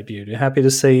debuted. You're happy to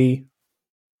see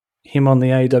him on the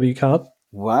AEW card?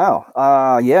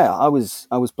 Wow. Yeah, I was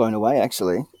blown away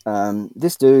actually.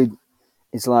 This dude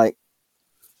is like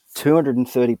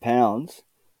 230 pounds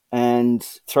and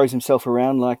throws himself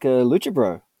around like a lucha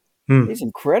bro. He's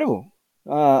incredible.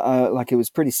 Like it was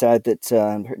pretty sad that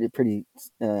pretty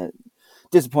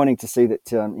disappointing to see that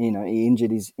he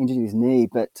injured his knee,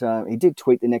 but he did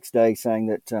tweet the next day saying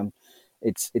that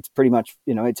it's pretty much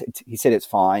he said it's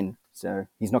fine, so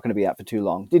he's not going to be out for too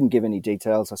long. Didn't give any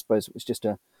details. I suppose it was just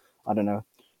a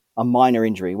minor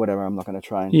injury, whatever. I'm not going to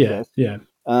try and guess.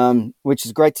 Which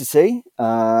is great to see,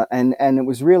 and it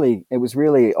was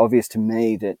really obvious to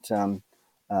me that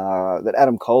that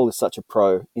Adam Cole is such a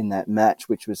pro in that match,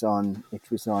 which was on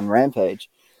Rampage,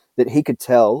 that he could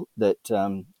tell that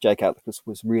Jake Atlas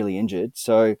was really injured.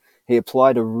 So He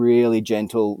applied a really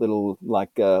gentle little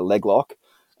leg lock,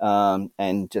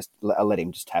 and just let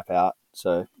him just tap out.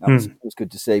 So that was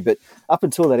good to see. But up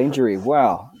until that injury,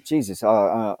 wow, Jesus,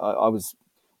 I was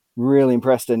really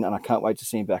impressed, and I can't wait to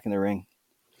see him back in the ring.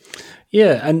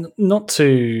 Yeah, and not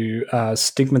to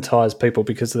stigmatize people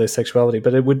because of their sexuality,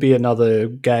 but it would be another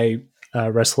gay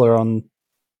wrestler on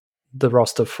the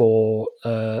roster for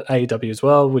AEW as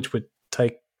well, which would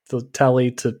take the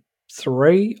tally to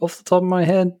 3 off the top of my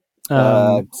head.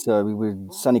 So we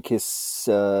would Sunny Kiss.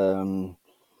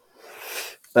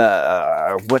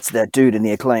 What's that dude in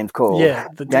the Acclaimed called? Yeah,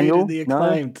 the Daniel? dude in the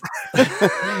Acclaimed.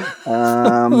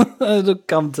 No? It'll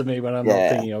come to me when I'm not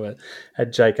thinking of it.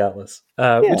 At Jake Atlas,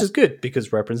 which is good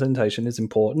because representation is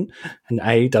important, and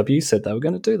AEW said they were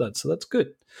going to do that, so that's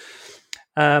good.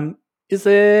 Is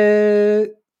there?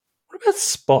 What about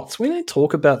spots? We don't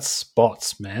talk about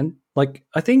spots, man. Like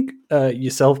I think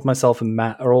yourself, myself, and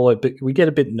Matt are all we get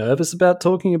a bit nervous about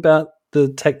talking about the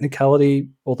technicality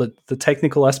or the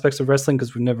technical aspects of wrestling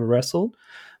because we've never wrestled.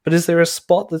 But is there a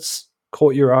spot that's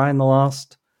caught your eye in the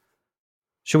last?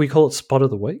 Should we call it spot of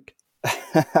the week?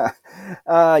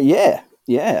 Yeah.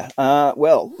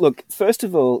 Well, look. First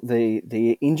of all,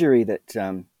 the injury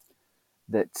that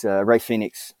Ray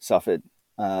Phoenix suffered.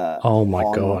 Oh my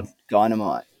God!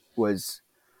 Dynamite was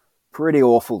pretty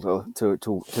awful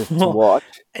to watch.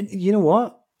 And you know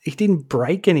what? He didn't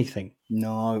break anything.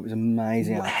 No, it was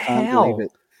amazing. Wow. I can't believe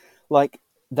it. Like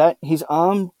that, his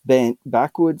arm bent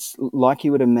backwards, like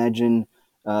you would imagine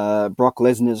Brock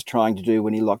Lesnar's trying to do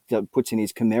when he puts in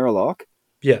his Chimera lock.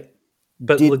 Yeah,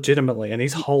 but legitimately, and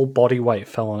his whole body weight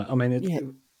fell on it. I mean, it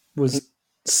was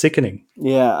sickening.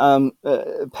 Yeah.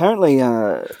 Apparently,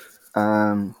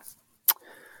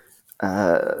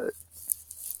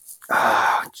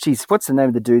 geez, what's the name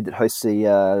of the dude that hosts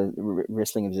the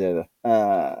Wrestling Observer?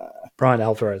 Brian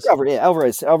Alvarez.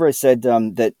 Alvarez said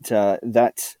that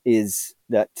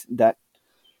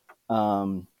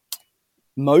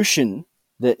motion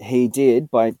that he did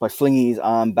by flinging his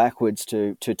arm backwards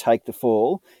to take the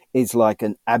fall is like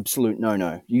an absolute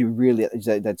no. You really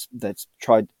that's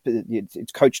tried.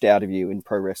 It's coached out of you in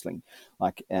pro wrestling,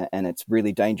 and it's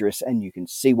really dangerous, and you can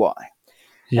see why.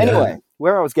 Yeah. Anyway,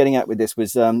 where I was getting at with this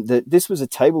was that this was a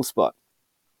table spot,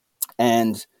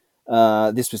 and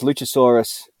this was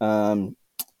Luchasaurus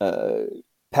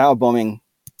power bombing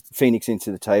Phoenix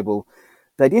into the table.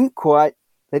 They didn't quite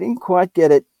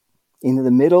get it into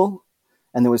the middle,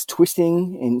 and there was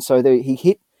twisting, and so he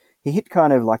hit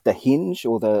kind of like the hinge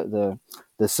or the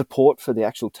support for the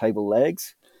actual table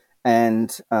legs,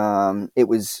 and it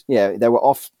was they were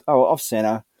off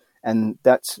center. And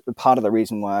that's part of the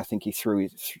reason why I think he threw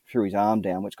his arm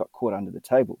down, which got caught under the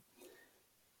table.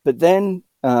 But then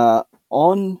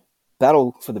on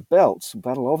Battle of the Belts,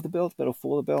 whatever.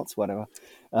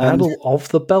 Battle of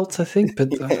the Belts, I think,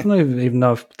 but I don't even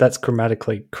know if that's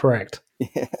grammatically correct.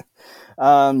 Yeah.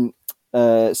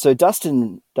 So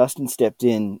Dustin stepped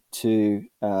in to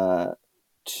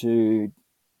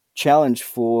challenge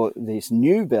for this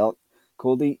new belt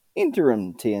called the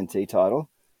interim TNT title.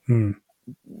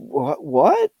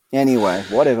 What? Anyway,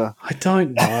 whatever. I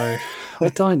don't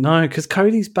know because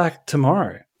Cody's back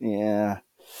tomorrow. Yeah.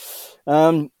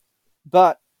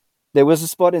 But there was a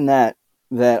spot in that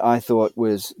I thought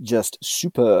was just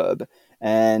superb,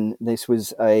 and this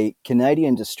was a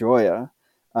Canadian destroyer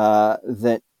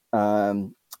that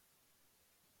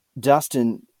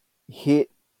Dustin hit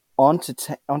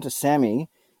onto Sammy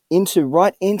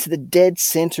right into the dead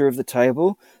center of the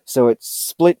table, so it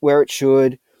split where it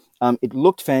should. It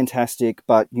looked fantastic,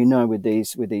 but with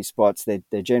these spots,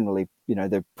 they're generally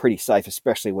they're pretty safe,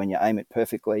 especially when you aim it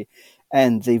perfectly.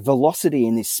 And the velocity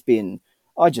in this spin,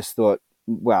 I just thought,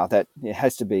 wow, that it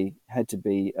had to be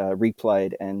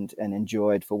replayed and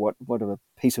enjoyed for what a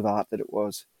piece of art that it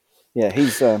was. Yeah,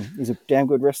 he's a damn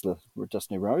good wrestler,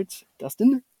 Dustin Rhodes.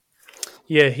 Dustin.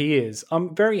 Yeah, he is.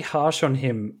 I'm very harsh on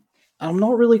him. I'm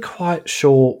not really quite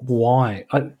sure why.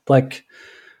 I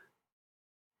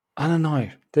don't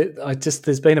know.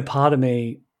 There's been a part of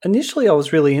me. Initially, I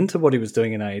was really into what he was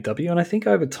doing in AEW, and I think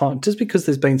over time, just because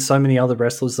there's been so many other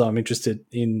wrestlers that I'm interested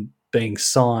in being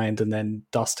signed, and then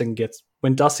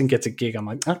when Dustin gets a gig, I'm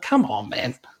like, oh, come on,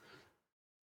 man.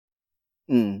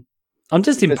 I'm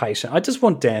just impatient. I just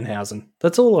want Danhausen.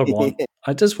 That's all I want.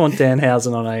 I just want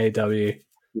Danhausen on AEW.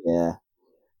 Yeah,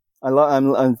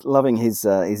 I'm loving his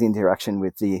interaction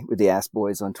with the ass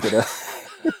boys on Twitter.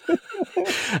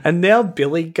 And now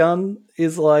Billy Gunn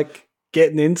is like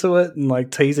getting into it and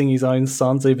like teasing his own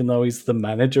sons, even though he's the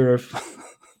manager of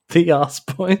the ass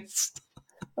boys.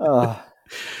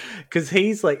 Because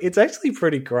he's like, it's actually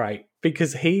pretty great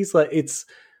because he's like,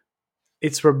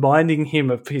 it's reminding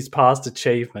him of his past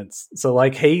achievements. So,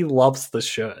 like, he loves the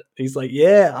shirt. He's like,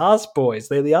 yeah, Arse Boys.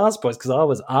 They're the Arse Boys because I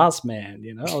was Arse Man,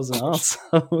 you know? I was an arse.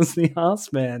 I was the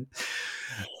Arse Man.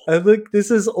 And look, this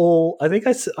is all, I think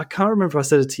I can't remember if I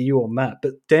said it to you or Matt,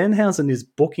 but Danhausen is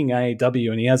booking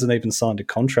AEW and he hasn't even signed a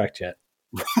contract yet.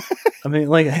 I mean,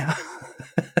 like,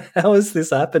 how is this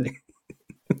happening?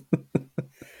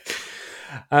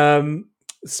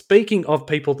 Speaking of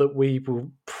people that we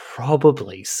will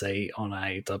probably see on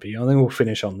AEW, I think we'll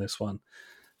finish on this one.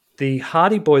 The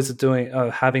Hardy Boys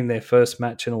are having their first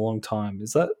match in a long time.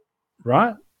 Is that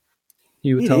right?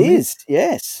 You were telling me? It is,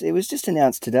 yes. It was just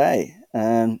announced today.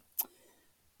 But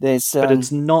it's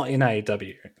not in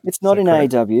AEW. It's not in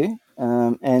AEW,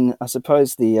 and I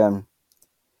suppose the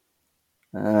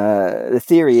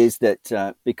theory is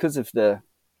that because of the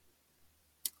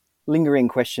lingering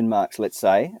question marks, let's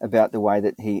say, about the way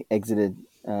that he exited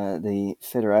the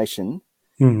Federation,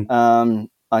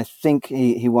 I think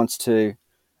he wants to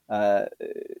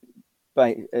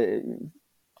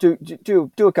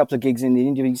do a couple of gigs in the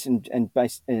Indies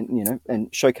and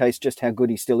showcase just how good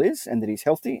he still is and that he's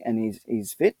healthy and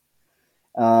he's fit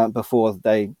before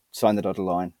they sign the dotted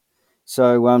line.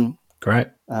 So great.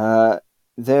 I'll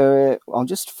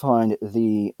just find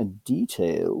the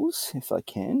details if I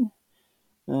can.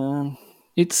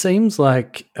 It seems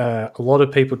like a lot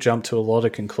of people jump to a lot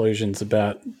of conclusions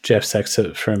about Jeff's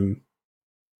exit from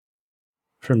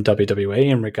WWE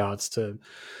in regards to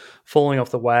falling off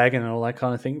the wagon and all that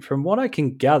kind of thing. From what I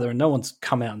can gather, and no one's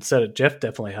come out and said it, Jeff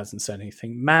definitely hasn't said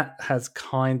anything. Matt has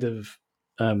kind of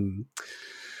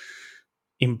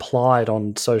implied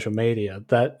on social media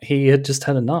that he had just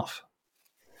had enough.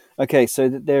 Okay, so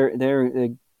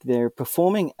they're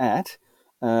performing at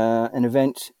an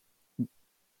event.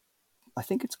 I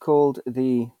think it's called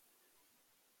the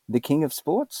King of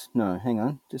Sports. No, hang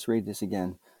on, just read this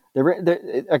again.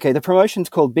 The promotion's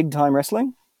called Big Time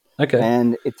Wrestling. Okay,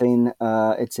 and it's in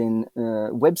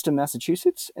Webster,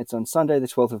 Massachusetts. It's on Sunday, the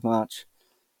 12th of March,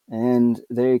 and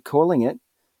they're calling it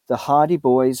the Hardy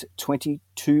Boys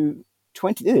 2020.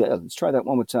 Let's try that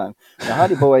one more time. The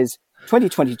Hardy Boys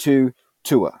 2022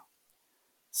 tour.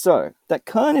 So that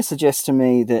kind of suggests to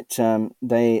me that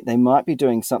they might be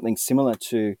doing something similar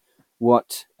to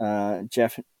what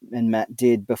Jeff and Matt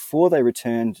did before they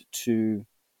returned to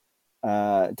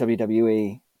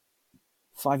WWE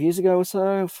 5 years ago or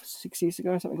so, 6 years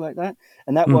ago, something like that.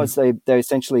 And that was they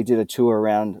essentially did a tour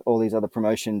around all these other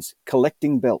promotions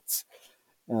collecting belts.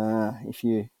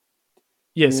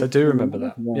 Yes, I do remember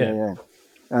that.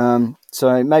 Yeah.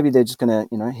 So maybe they're just going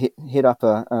to hit up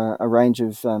a range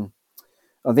of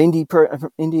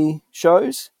indie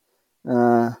shows.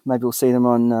 Maybe we'll see them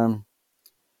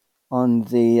on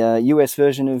the US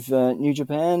version of New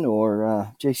Japan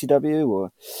or GCW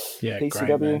or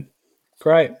PCW.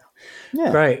 Great. Yeah.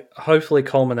 Great. Hopefully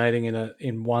culminating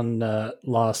in one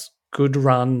last good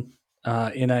run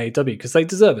in AEW because they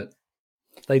deserve it.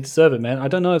 They deserve it, man. I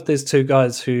don't know if there's two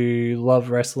guys who love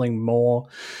wrestling more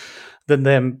than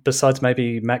them besides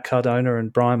maybe Matt Cardona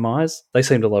and Brian Myers. They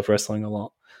seem to love wrestling a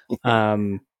lot.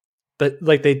 But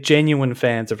like they're genuine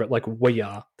fans of it, like we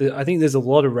are. I think there's a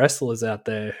lot of wrestlers out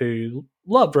there who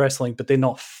love wrestling, but they're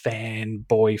not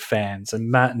fanboy fans. And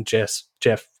Matt and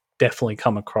Jeff definitely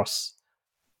come across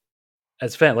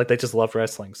as fans. Like they just love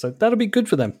wrestling. So that'll be good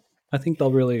for them. I think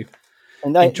they'll really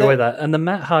enjoy that. And the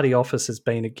Matt Hardy office has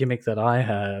been a gimmick that I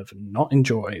have not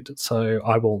enjoyed. So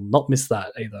I will not miss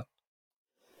that either.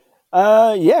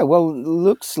 Yeah, well,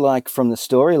 looks like from the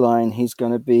storyline he's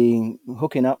going to be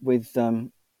hooking up with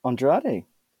Andrade.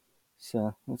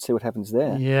 So let's see what happens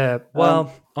there. Yeah,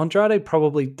 well, Andrade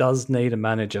probably does need a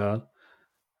manager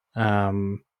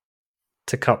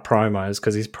to cut promos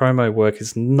because his promo work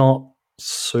is not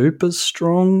super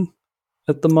strong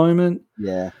at the moment.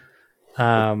 Yeah.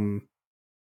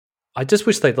 I just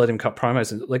wish they'd let him cut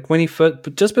promos. Like when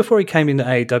just before he came into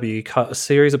AEW, he cut a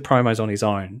series of promos on his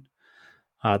own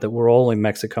that were all in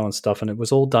Mexico and stuff, and it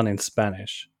was all done in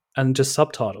Spanish and just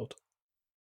subtitled.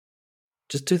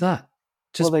 Just do that.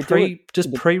 Just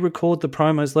pre-record the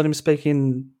promos, let him speak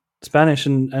in Spanish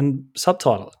and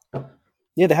subtitle it.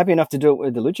 Yeah, they're happy enough to do it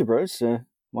with the Lucha Bros, so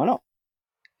why not?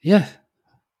 Yeah.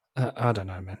 I don't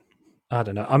know, man. I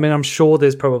don't know. I mean, I'm sure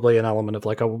there's probably an element of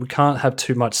like, we can't have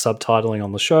too much subtitling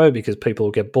on the show because people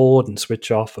will get bored and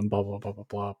switch off and blah, blah, blah, blah,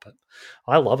 blah. But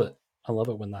I love it. I love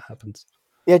it when that happens.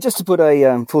 Yeah, just to put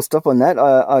a full stop on that,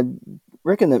 I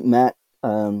reckon that Matt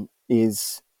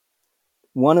is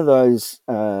one of those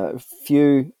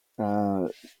few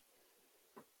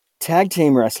tag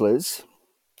team wrestlers.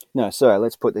 No, sorry,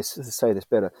 let's say this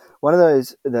better. One of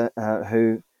those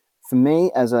who for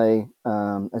me as a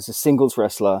singles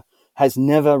wrestler, has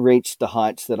never reached the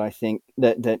heights that I think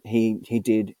that he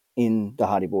did in the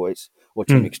Hardy Boys or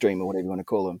Team Extreme or whatever you want to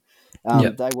call them.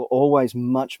 They were always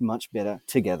much better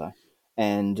together,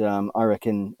 and I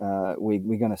reckon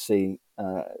we're going to see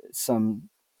some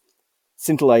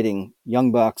scintillating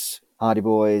Young Bucks Hardy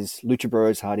Boys, Lucha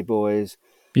Bros Hardy Boys,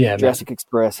 Jurassic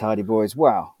Express Hardy Boys.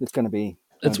 Wow, it's going to be.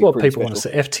 It's what people want to see.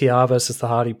 FTR versus the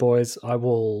Hardy Boys. I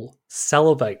will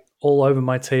salivate all over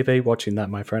my TV watching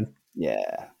that, my friend.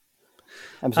 Yeah,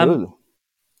 absolutely.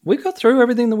 We got through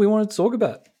everything that we wanted to talk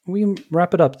about. We can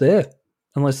wrap it up there,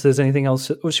 unless there's anything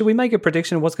else. Or should we make a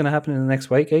prediction of what's going to happen in the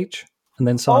next week each, and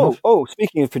then sign off? Oh,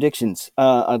 speaking of predictions,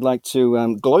 I'd like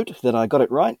to gloat that I got it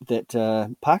right,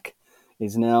 that Pac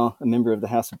is now a member of the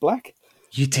House of Black.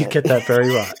 You did get that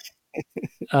very right.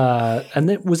 And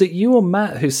then, was it you or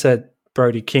Matt who said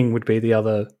Brody King would be the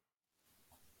other?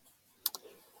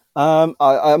 I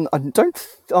don't.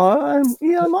 I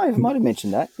might have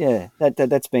mentioned that. Yeah,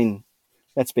 that's been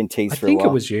teased for a while. I think it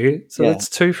was you. So that's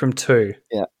 2 from 2.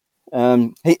 Yeah.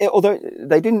 Although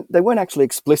they weren't actually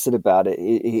explicit about it.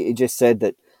 He just said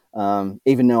that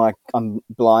even though I'm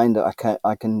blind, I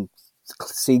can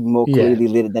see more clearly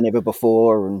lit than ever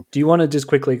before. And do you want to just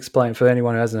quickly explain for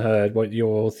anyone who hasn't heard what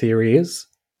your theory is?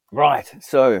 Right.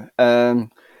 So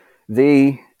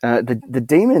the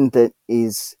demon that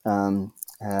is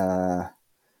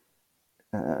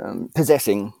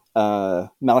possessing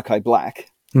Malachi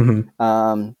Black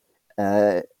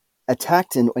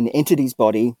attacked an entity's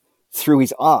body through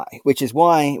his eye, which is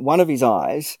why one of his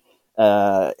eyes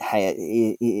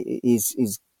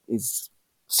is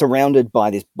surrounded by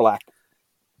this black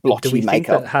blotchy makeup. Do we think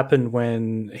makeup. that happened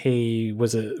when he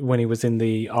was in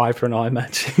the eye for an eye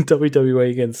match in WWE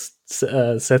against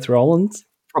Seth Rollins?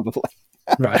 Probably.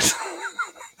 Right.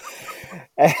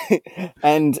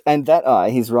 and that eye,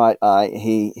 his right eye,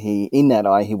 he in that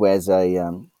eye he wears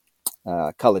a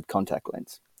colored contact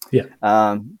lens. Yeah.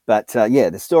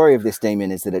 The story of this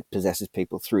demon is that it possesses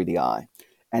people through the eye,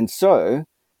 and so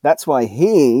that's why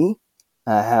he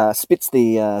spits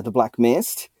the black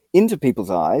mist into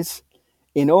people's eyes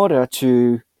in order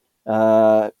to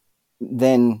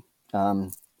then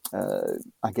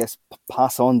I guess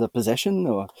pass on the possession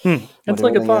or it's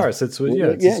like a virus. It's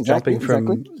jumping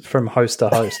from host to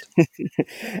host.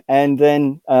 And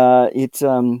then it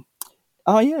kind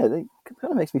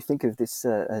of makes me think of this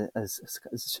as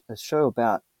a show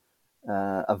about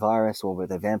a virus or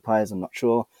with vampires, I'm not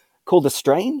sure, called The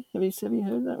Strain. Have you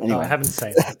heard of that? Anyway. No, I haven't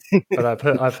seen that, but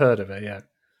I've heard of it, yeah.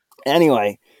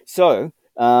 Anyway, so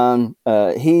Pac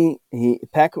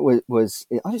was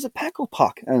is it Pac or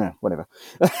Puck? I don't know, whatever.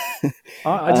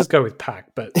 I just go with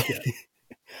Pac, but yeah.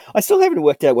 I still haven't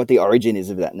worked out what the origin is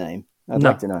of that name. I'd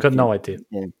like to know. Got no idea.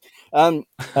 Yeah. So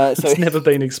it's never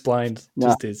been explained.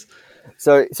 Just is.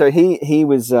 So he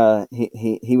was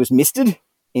misted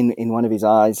in one of his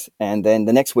eyes, and then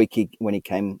the next week he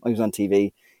was on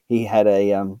TV, he had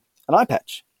an eye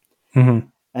patch. Mm-hmm.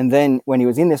 And then when he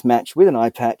was in this match with an eye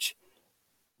patch,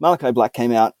 Malachi Black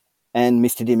came out and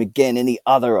misted him again in the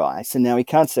other eye. So now he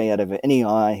can't see out of any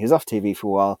eye. He was off TV for a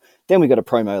while. Then we got a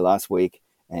promo last week,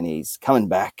 and he's coming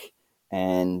back,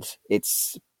 and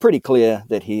it's pretty clear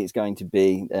that he is going to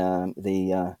be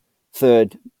the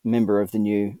third member of the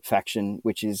new faction,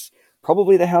 which is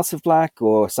probably the House of Black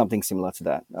or something similar to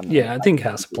that. I think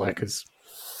House of Black is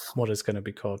what it's going to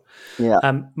be called. Yeah.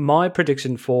 My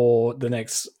prediction for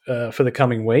the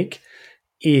coming week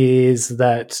is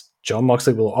that Jon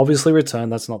Moxley will obviously return.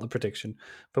 That's not the prediction,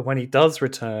 but when he does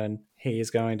return, he is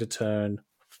going to turn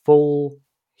full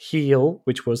heel,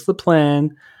 which was the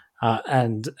plan,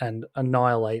 and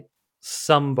annihilate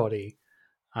somebody.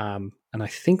 And I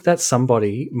think that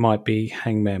somebody might be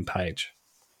Hangman Page.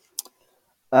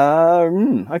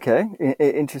 Okay.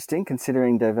 Interesting,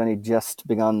 considering they've only just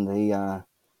begun the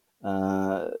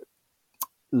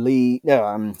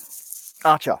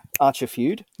Archer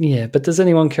feud. Yeah, but does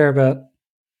anyone care about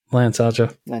Lance Archer?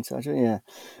 Yeah.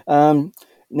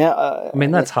 Now, I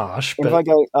mean, that's harsh. If I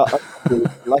go,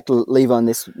 I'd like to leave on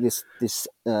this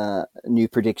new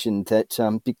prediction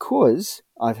that because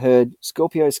I've heard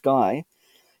Scorpio Sky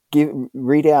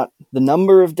read out the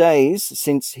number of days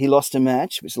since he lost a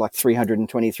match, which is like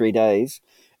 323 days,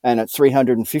 and at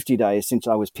 350 days since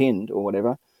I was pinned or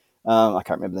whatever. I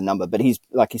can't remember the number, but he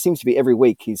seems to be every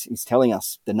week. He's telling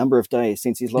us the number of days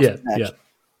since he's lost a match. Yeah.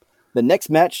 The next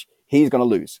match he's going to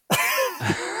lose.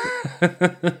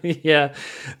 Yeah,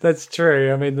 that's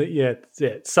true. I mean,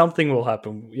 something will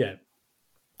happen. Yeah.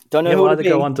 Don't know. He'll either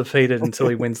go undefeated until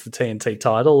he wins the TNT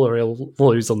title, or he'll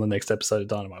lose on the next episode of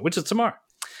Dynamite, which is tomorrow.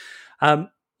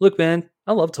 look, man,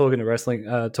 I love talking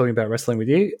about wrestling with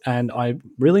you, and I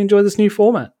really enjoy this new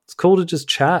format. It's cool to just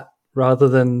chat rather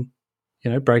than,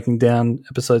 breaking down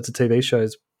episodes of TV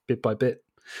shows bit by bit.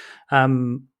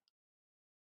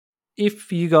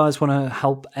 If you guys want to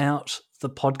help out the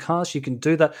podcast, you can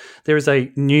do that. There is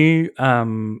a new,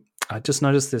 I just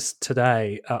noticed this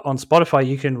today, on Spotify,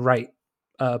 you can rate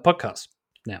podcasts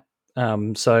now.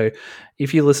 So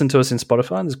if you listen to us in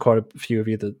Spotify, and there's quite a few of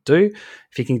you that do,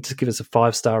 if you can just give us a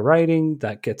 5-star rating,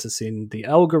 that gets us in the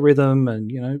algorithm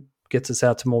and, gets us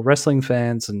out to more wrestling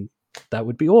fans, and that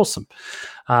would be awesome.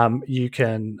 You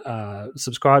can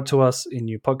subscribe to us in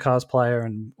your podcast player,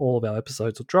 and all of our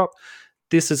episodes will drop.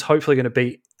 This is hopefully going to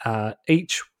be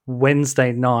each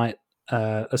Wednesday night,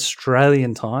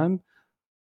 Australian time.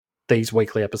 These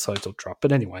weekly episodes will drop.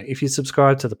 But anyway, if you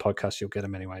subscribe to the podcast, you'll get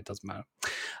them anyway. It doesn't matter.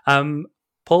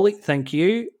 Paulie, thank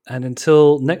you. And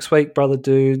until next week, brother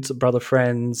dudes, brother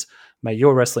friends, may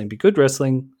your wrestling be good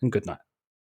wrestling, and good night.